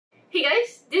Hey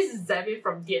guys, this is Zevin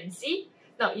from DNC.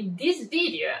 Now in this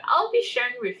video, I'll be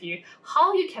sharing with you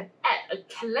how you can add a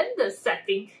calendar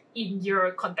setting in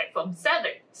your contact form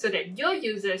Zevin so that your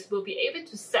users will be able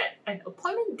to set an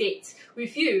appointment date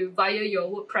with you via your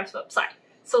WordPress website.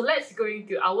 So let's go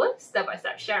into our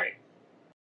step-by-step sharing.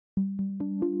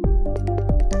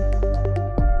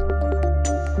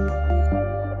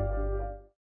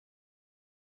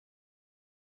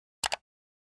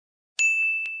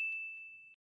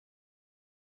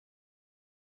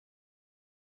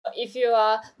 If you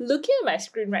are looking at my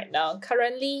screen right now,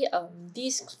 currently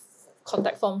these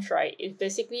contact forms, right, is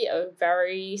basically a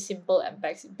very simple and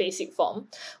basic form,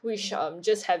 which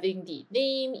just having the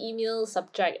name, email,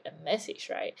 subject, and message,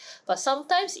 right? But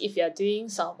sometimes if you are doing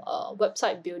some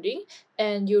website building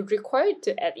and you require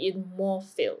to add in more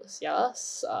fields,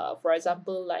 yes, for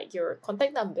example, like your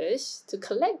contact numbers to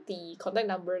collect the contact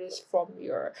numbers from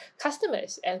your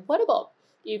customers. And what about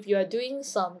if you are doing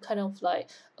some kind of like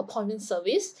appointment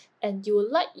service and you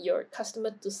would like your customer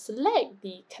to select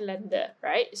the calendar,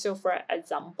 right? So for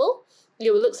example, it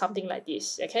will look something like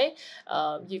this, okay?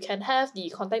 You can have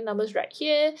the contact numbers right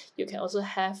here. You can also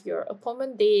have your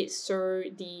appointment dates, so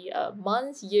the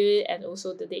month, year, and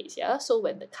also the dates, yeah? So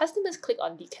when the customers click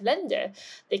on the calendar,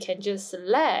 they can just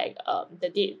select the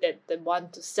date that they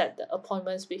want to set the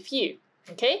appointments with you.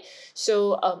 Okay,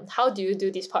 so how do you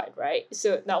do this part, right?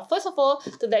 So now, first of all,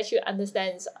 to let you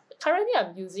understand, currently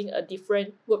I'm using a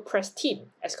different WordPress theme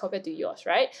as compared to yours,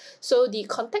 right? So the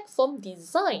contact form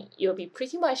design, it will be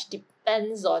pretty much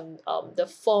depends on the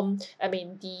form,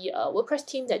 the WordPress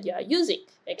theme that you are using,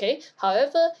 okay?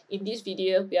 However, in this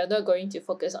video, we are not going to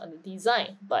focus on the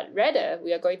design, but rather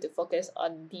we are going to focus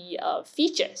on the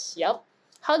features, yeah?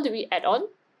 How do we add on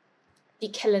the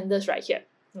calendars right here?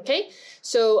 Okay,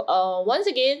 so once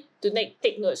again, to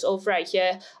take notes of right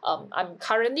here, I'm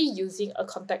currently using a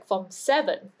contact form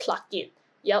 7 plugin.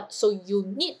 Yep, so you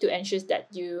need to ensure that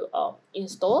you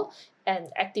install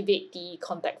and activate the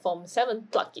contact form 7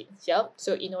 plugins. Yep,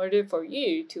 so in order for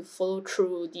you to follow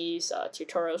through these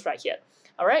tutorials right here.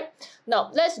 Alright, now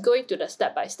let's go into the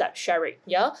step-by-step sharing.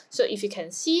 Yeah, so if you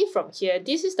can see from here,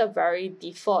 this is the very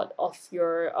default of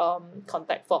your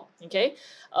contact form. Okay,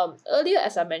 earlier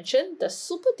as I mentioned, the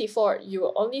super default, you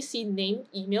will only see name,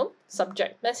 email,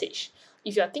 subject, message.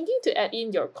 If you are thinking to add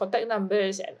in your contact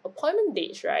numbers and appointment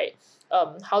dates, right,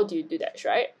 how do you do that,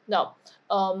 right? Now,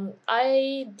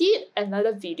 I did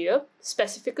another video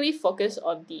specifically focused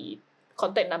on the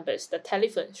contact numbers, the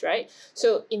telephones, right?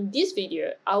 So in this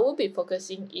video, I will be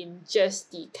focusing in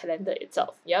just the calendar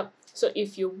itself. Yep. So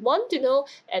if you want to know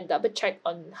and double check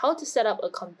on how to set up a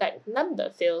contact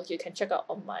number field, you can check out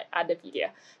on my other video.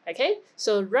 Okay,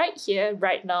 so right here,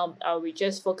 right now, I'll be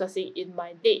just focusing in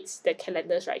my dates, the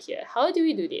calendars right here. How do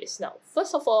we do this? Now,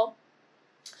 first of all,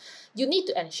 you need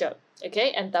to ensure,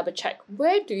 okay, and double check,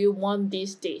 where do you want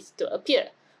these dates to appear?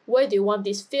 Where do you want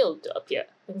this field to appear?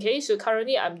 Okay, so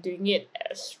currently I'm doing it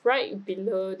as right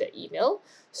below the email.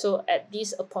 So at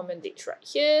this appointment date right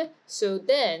here. So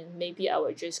then maybe I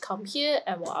will just come here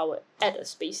and I will add a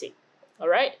spacing. All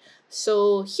right.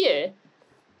 So here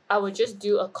I will just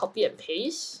do a copy and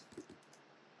paste.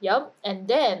 Yep. And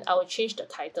then I will change the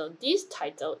title. This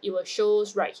title, it will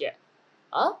shows right here.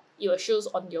 It will shows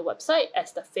on your website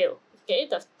as the field. Okay,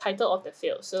 the title of the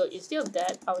field. So instead of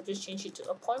that, I will just change it to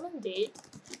appointment date.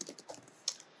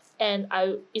 And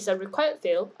it's a required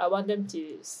field. I want them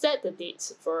to set the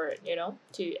dates for,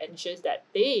 to ensure that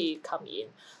they come in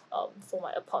for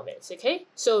my appointments, okay?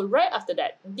 So right after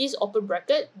that, this open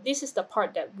bracket, this is the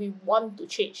part that we want to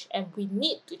change and we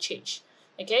need to change,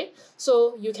 okay?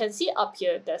 So you can see up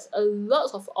here, there's a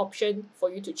lot of options for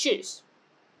you to choose.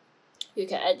 You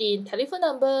can add in telephone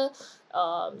number,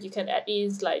 you can add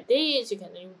in slide dates, you can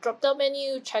drop down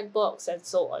menu, checkbox, and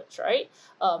so on, right?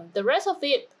 The rest of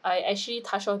it, I actually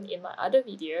touched on in my other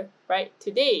video, right?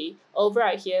 Today, over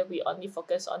right here, we only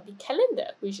focus on the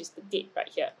calendar, which is the date right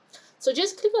here. So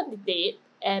just click on the date,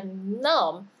 and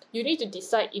now you need to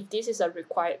decide if this is a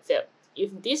required field.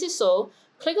 If this is so,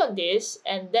 click on this,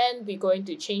 and then we're going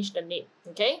to change the name,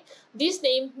 okay? This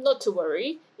name, not to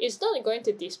worry, it's not going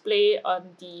to display on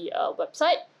the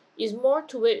website. Is more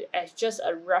to it as just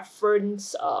a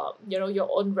reference, your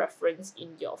own reference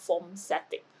in your form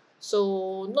setting.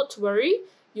 So not to worry,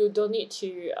 you don't need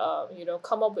to,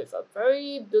 come up with a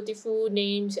very beautiful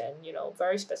names and,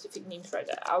 very specific names right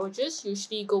there. I will just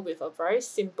usually go with a very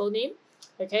simple name.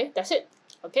 Okay, that's it.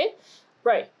 Okay,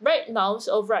 right now,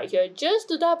 so over right here, just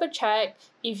to double check,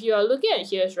 if you are looking at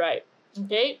here, right,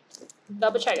 okay,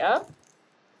 double check,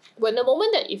 when the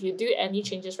moment that if you do any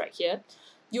changes right here,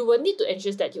 you will need to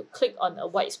ensure that you click on a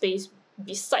white space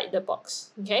beside the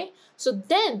box. Okay, so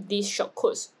then these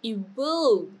shortcodes, it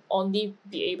will only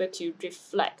be able to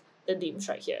reflect the names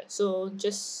right here. So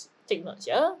just take notes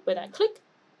here. When I click,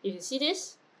 if you see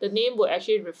this, the name will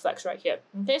actually reflect right here.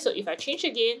 Okay, so if I change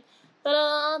again,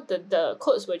 the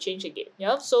codes will change again.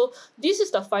 Yeah, so this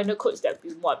is the final codes that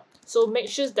we want. So make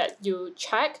sure that you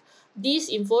check this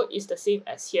info is the same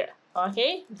as here.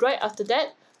 Okay, right after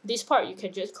that, this part you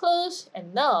can just close,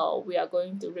 and now we are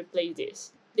going to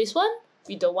replace this one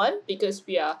we don't want because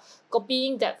we are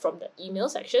copying that from the email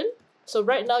section. So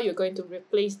right now you're going to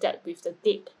replace that with the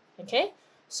date. Okay,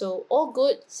 so all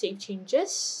good, save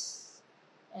changes,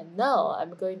 and now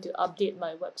I'm going to update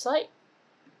my website.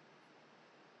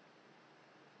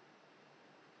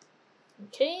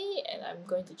 Okay, and I'm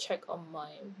going to check on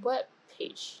my web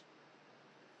page.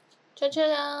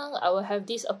 Cha-cha-dang! I will have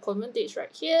these appointment dates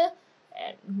right here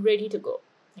and ready to go.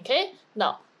 Okay,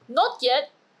 now not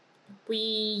yet.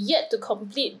 We yet to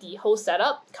complete the whole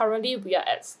setup. Currently, we are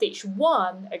at stage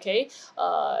 1. Okay,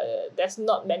 there's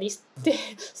not many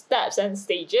steps and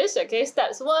stages. Okay,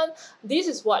 steps 1. This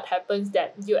is what happens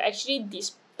that you actually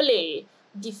display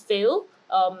the field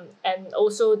and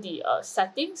also the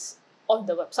settings on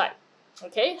the website.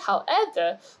 Okay,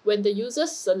 however, when the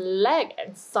users select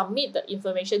and submit the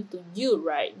information to you,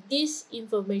 right, this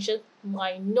information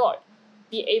might not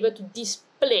be able to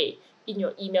display in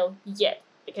your email yet.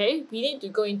 Okay, we need to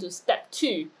go into step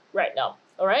 2 right now.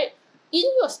 All right, in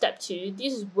your step 2,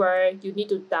 this is where you need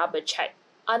to double check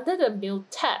under the mail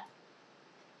tab.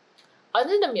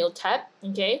 Under the mail tab,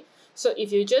 okay, so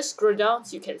if you just scroll down,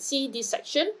 you can see this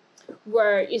section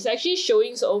where it's actually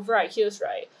showing over right here,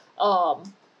 right,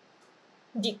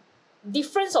 the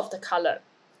difference of the color.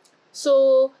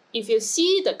 So if you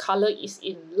see the color is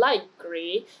in light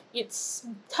gray, it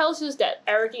tells you that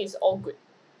everything is all good.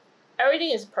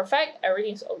 Everything is perfect,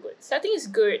 everything is all good. Setting is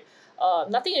good,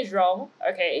 nothing is wrong,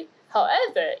 okay?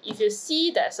 However, if you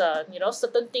see there's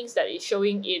certain things that is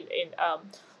showing in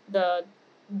the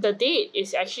date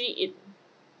is actually in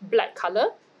black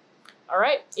color, all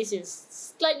right? It's in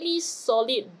slightly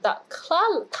solid dark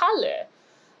color.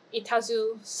 It tells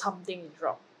you something is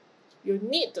wrong. You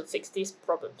need to fix these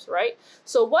problems, right?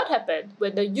 So what happened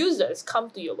when the users come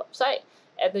to your website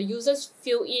and the users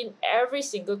fill in every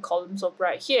single columns of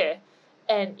right here,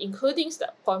 and including the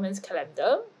appointments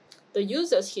calendar, the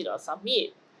users hit on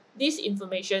submit, this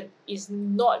information is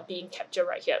not being captured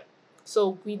right here.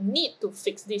 So we need to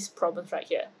fix these problems right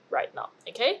here, right now,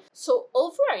 okay? So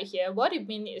over right here, what it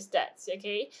means is that,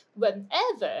 okay,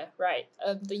 whenever, right,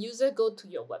 the user go to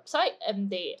your website and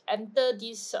they enter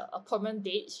these appointment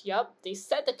dates, yep, they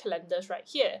set the calendars right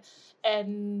here,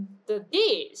 and the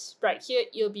dates right here,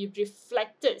 it will be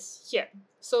reflected here.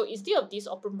 So instead of this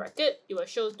open bracket, it will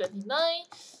show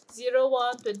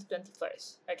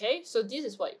 29/01/2021. Okay, so this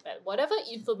is what it meant. Whatever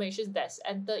information that's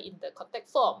entered in the contact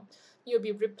form, you'll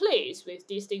be replaced with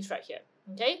these things right here.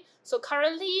 Okay, so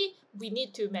currently we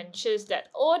need to mention that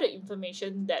all the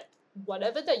information that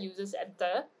whatever the users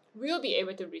enter will be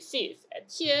able to receive, and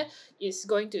here is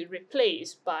going to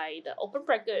replace by the open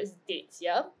brackets dates.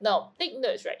 Yeah, now take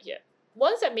notes right here.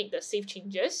 Once I make the save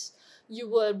changes, you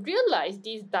will realize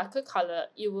this darker color,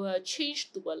 it will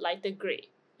change to a lighter gray.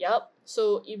 Yep,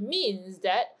 so it means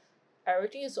that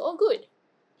everything is all good.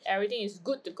 Everything is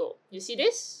good to go. You see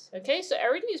this? Okay, so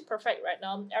everything is perfect right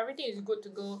now. Everything is good to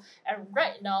go. And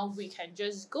right now, we can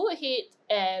just go ahead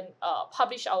and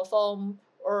publish our form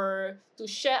or to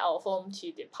share our form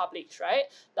to the public,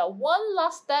 right? The one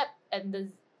last step and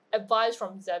the advice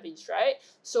from Zevin, right?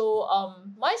 So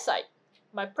my side,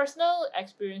 my personal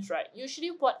experience, right?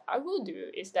 Usually what I will do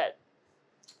is that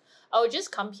I will just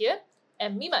come here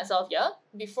and me myself, yeah,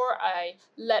 before I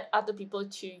let other people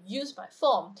to use my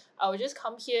form, I will just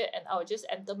come here and I will just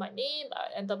enter my name,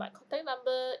 enter my contact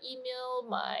number, email,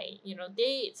 my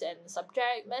dates and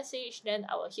subject message. Then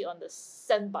I will hit on the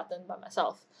send button by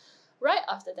myself. Right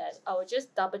after that, I will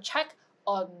just double check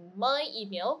on my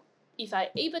email if I'm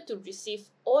able to receive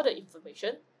all the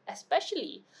information,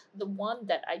 especially the one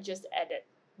that I just added.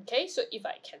 Okay, so if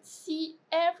I can see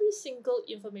every single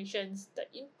information,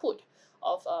 the input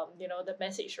of the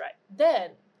message, right,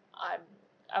 then I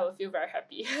will feel very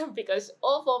happy because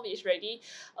all form is ready,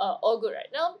 all good right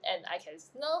now, and I can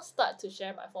now start to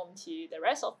share my form to the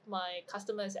rest of my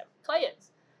customers and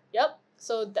clients. Yep,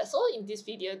 so that's all in this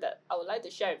video that I would like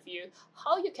to share with you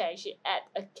how you can actually add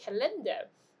a calendar.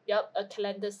 Yep, a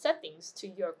calendar settings to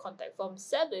your contact form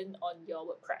 7 on your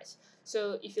WordPress.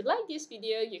 So if you like this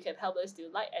video, you can help us to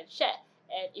like and share.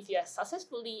 And if you have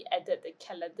successfully added the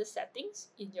calendar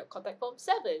settings in your contact form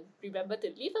 7, remember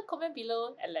to leave a comment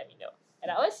below and let me know.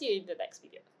 And I will see you in the next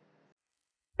video.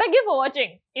 Thank you for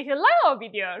watching. If you like our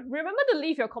video, remember to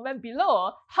leave your comment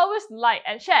below, help us like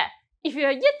and share. If you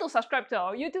are yet to subscribe to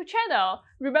our YouTube channel,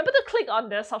 remember to click on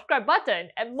the subscribe button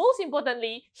and most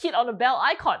importantly, hit on the bell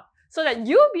icon so that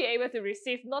you'll be able to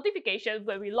receive notifications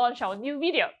when we launch our new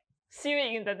video. See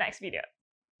you in the next video.